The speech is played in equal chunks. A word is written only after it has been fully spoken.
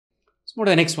Let's move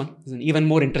to the next one. This is an even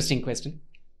more interesting question.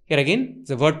 Here again,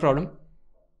 it's a word problem.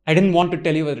 I didn't want to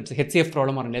tell you whether it's a HCF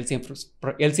problem or an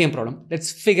LCM problem.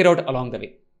 Let's figure out along the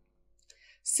way.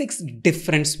 6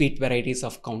 different sweet varieties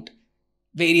of count.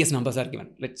 Various numbers are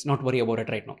given. Let's not worry about it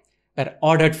right now. They're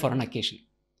ordered for an occasion.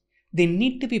 They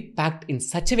need to be packed in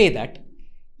such a way that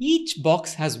each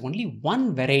box has only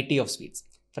one variety of sweets.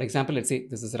 For example, let's say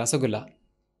this is Rasagulla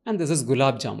and this is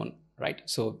Gulab Jamun, right?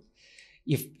 So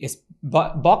if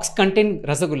a box contains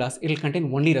Rasagullas, it will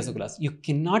contain only Rasagullas. You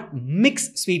cannot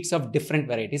mix sweets of different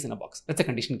varieties in a box. That's a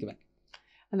condition given.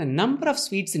 And the number of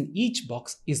sweets in each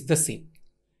box is the same.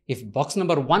 If box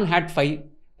number 1 had 5,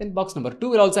 then box number 2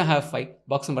 will also have 5.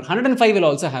 Box number 105 will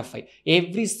also have 5.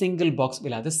 Every single box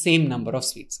will have the same number of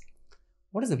sweets.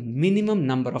 What is the minimum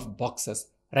number of boxes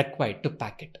required to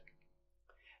pack it?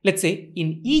 Let's say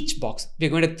in each box, we're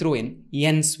going to throw in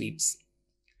n sweets.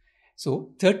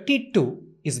 So 32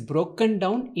 is broken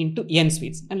down into n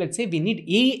sweets. And let's say we need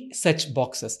a such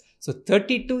boxes. So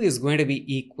 32 is going to be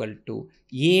equal to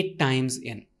a times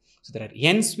n. So there are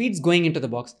n sweets going into the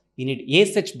box. We need a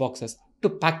such boxes to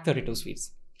pack 32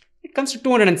 sweets. It comes to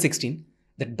 216.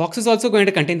 That box is also going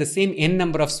to contain the same n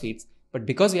number of sweets. But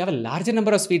because we have a larger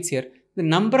number of sweets here, the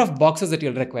number of boxes that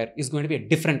you'll require is going to be a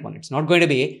different one. It's not going to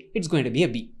be A, it's going to be a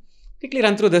B. Quickly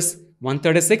run through this.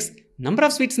 136, number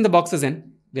of sweets in the boxes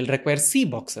n will require C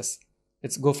boxes.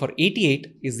 Let's go for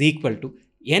 88 is equal to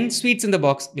n sweets in the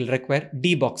box will require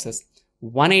D boxes.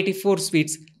 184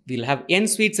 sweets will have n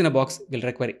sweets in a box will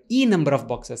require E number of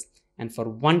boxes. And for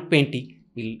 120,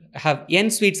 we'll have n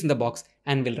sweets in the box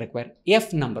and will require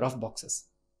F number of boxes.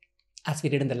 As we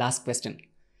did in the last question,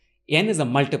 n is a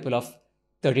multiple of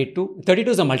 32,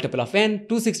 32 is a multiple of n,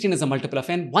 216 is a multiple of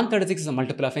n, 136 is a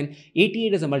multiple of n,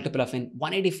 88 is a multiple of n,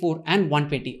 184 and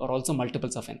 120 are also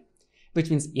multiples of n, which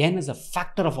means n is a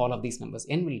factor of all of these numbers.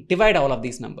 N will divide all of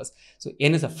these numbers. So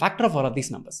n is a factor of all of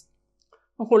these numbers.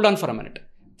 Now hold on for a minute.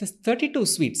 This 32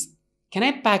 sweets, can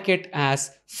I pack it as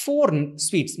 4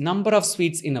 sweets, number of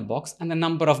sweets in a box and the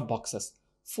number of boxes?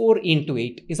 4 into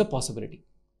 8 is a possibility.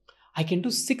 I can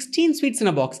do 16 sweets in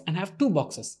a box and have 2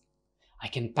 boxes. I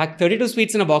can pack 32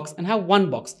 sweets in a box and have 1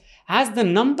 box. As the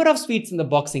number of sweets in the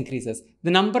box increases,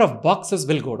 the number of boxes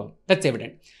will go down. That's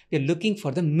evident. We are looking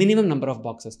for the minimum number of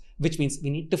boxes, which means we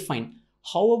need to find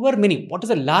however many, what is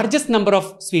the largest number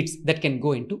of sweets that can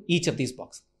go into each of these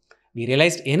boxes. We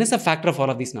realized n is a factor of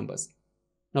all of these numbers.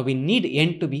 Now we need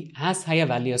n to be as high a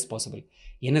value as possible.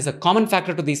 N is a common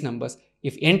factor to these numbers.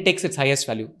 If n takes its highest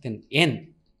value, then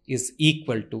n is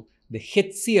equal to the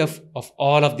HCF of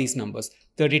all of these numbers.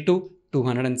 32,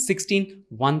 216,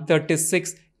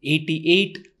 136,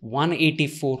 88,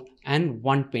 184 and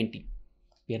 120.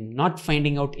 We are not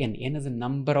finding out n. N is a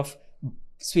number of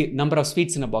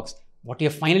sweets in a box. What you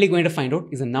are finally going to find out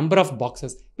is the number of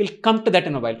boxes. We'll come to that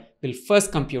in a while. We'll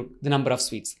first compute the number of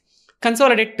sweets.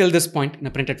 Consolidate till this point in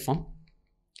a printed form.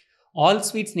 All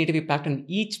sweets need to be packed and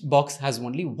each box has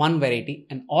only one variety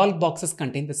and all boxes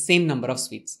contain the same number of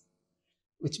sweets,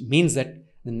 which means that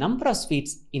the number of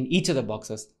sweets in each of the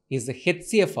boxes is the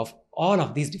HCF of all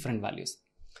of these different values.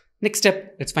 Next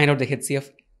step, let's find out the HCF.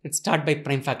 Let's start by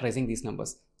prime factorizing these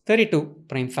numbers. 32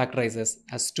 prime factorizes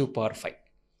as 2 power 5.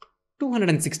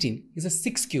 216 is a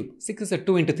 6 cube. 6 is a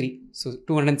 2 into 3. So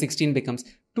 216 becomes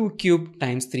 2 cube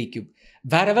times 3 cube.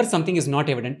 Wherever something is not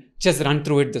evident, just run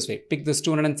through it this way. Pick this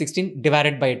 216, divide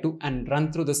it by 2 and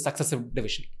run through the successive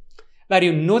division. Where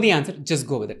you know the answer, just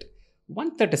go with it.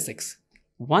 136.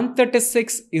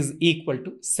 136 is equal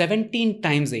to 17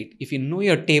 times 8. If you know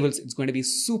your tables, it's going to be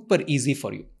super easy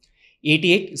for you.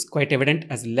 88 is quite evident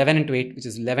as 11 into 8, which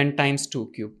is 11 times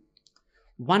 2 cube.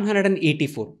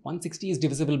 184, 160 is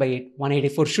divisible by 8.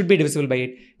 184 should be divisible by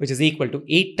 8, which is equal to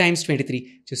 8 times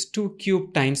 23, which is 2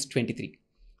 cube times 23.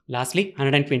 Lastly,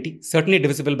 120, certainly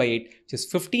divisible by 8, which is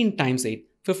 15 times 8,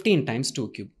 15 times 2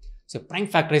 cube. So prime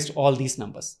factorized all these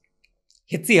numbers.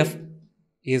 HCF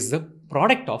is the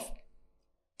product of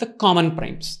the common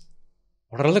primes.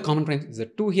 What are all the common primes? Is a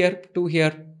 2 here, 2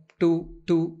 here, 2,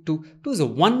 2, 2. 2 is the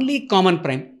only common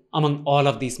prime among all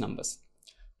of these numbers.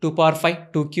 2 power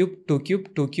 5, 2 cube, 2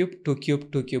 cube, 2 cube, 2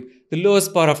 cube, 2 cube. The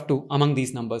lowest power of 2 among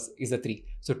these numbers is a 3.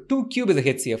 So 2 cube is a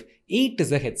HCF, 8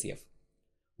 is a HCF.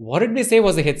 What did we say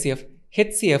was a HCF?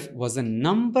 HCF was the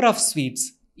number of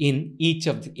sweets in each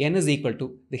of the n is equal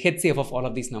to the HCF of all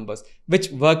of these numbers, which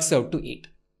works out to 8.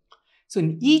 So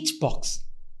in each box,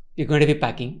 we're going to be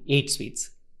packing 8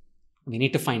 sweets. We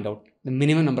need to find out the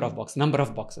minimum number of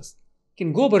boxes. You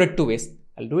can go about it 2 ways.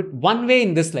 I'll do it one way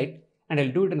in this slide and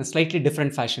I'll do it in a slightly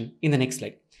different fashion in the next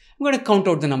slide. I'm going to count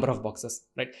out the number of boxes,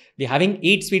 right? We're having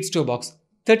 8 sweets to a box.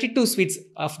 32 sweets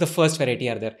of the first variety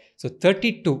are there. So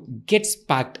 32 gets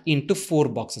packed into 4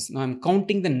 boxes. Now I'm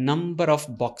counting the number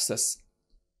of boxes.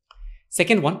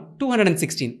 Second one,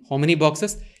 216. How many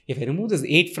boxes? If I remove this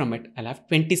 8 from it, I'll have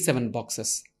 27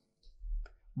 boxes.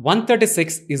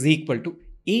 136 is equal to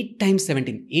 8 times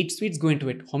 17. 8 sweets go into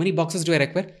it. How many boxes do I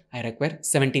require? I require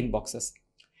 17 boxes.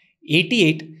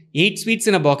 88, 8 sweets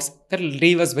in a box. That will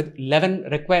leave us with 11.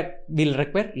 We'll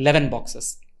require 11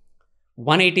 boxes.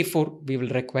 184, we will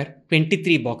require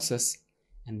 23 boxes.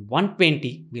 And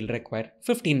 120, we'll require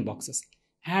 15 boxes.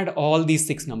 Add all these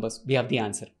 6 numbers. We have the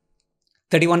answer.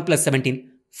 31 plus 17,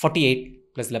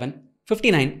 48 plus 11,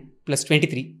 59 plus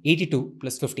 23, 82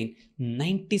 plus 15,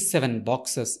 97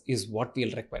 boxes is what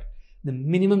we'll require. The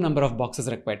minimum number of boxes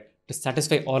required to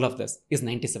satisfy all of this is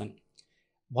 97.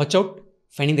 Watch out,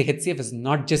 finding the HCF is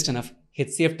not just enough.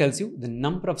 HCF tells you the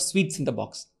number of sweets in the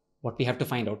box. What we have to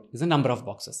find out is the number of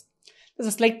boxes. There's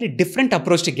a slightly different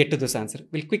approach to get to this answer.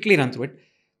 We'll quickly run through it.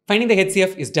 Finding the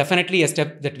HCF is definitely a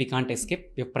step that we can't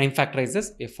escape. We have prime factorized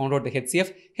this. We have found out the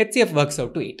HCF. HCF works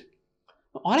out to 8.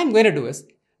 Now, all I'm going to do is,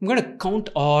 I'm going to count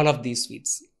all of these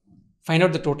sweets. Find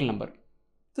out the total number.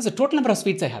 There's a total number of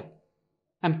sweets I have.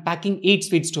 I'm packing 8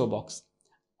 sweets to a box.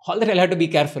 All that I'll have to be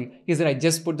careful is that I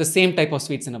just put the same type of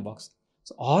sweets in a box.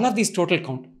 So all of these total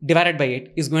count divided by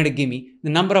 8 is going to give me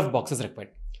the number of boxes required.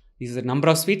 This is the number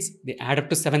of sweets. They add up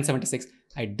to 776.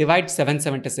 I divide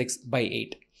 776 by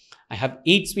 8. I have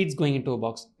 8 sweets going into a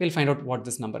box. We'll find out what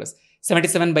this number is.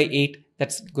 77 by 8,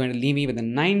 that's going to leave me with a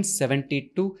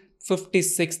 972,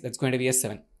 56, that's going to be a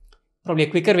 7. Probably a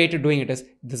quicker way to doing it is,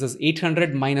 this is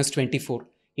 800 minus 24.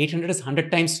 800 is 100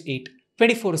 times 8.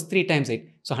 24 is 3 times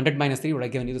 8. So 100 minus 3 would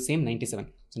have given you the same 97.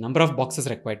 So number of boxes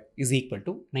required is equal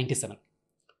to 97.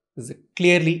 This is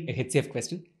clearly a HCF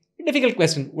question. A difficult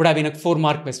question would have been a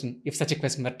 4-mark question if such a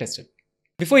question were tested.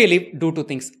 Before you leave, do 2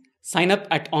 things. Sign up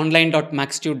at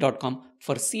online.maxtute.com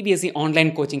for CBSE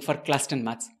online coaching for class 10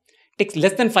 maths. It takes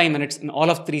less than 5 minutes in all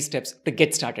of 3 steps to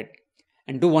get started.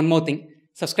 And do one more thing.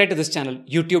 Subscribe to this channel,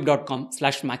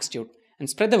 youtube.com/maxtute, and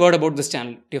spread the word about this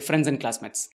channel to your friends and classmates.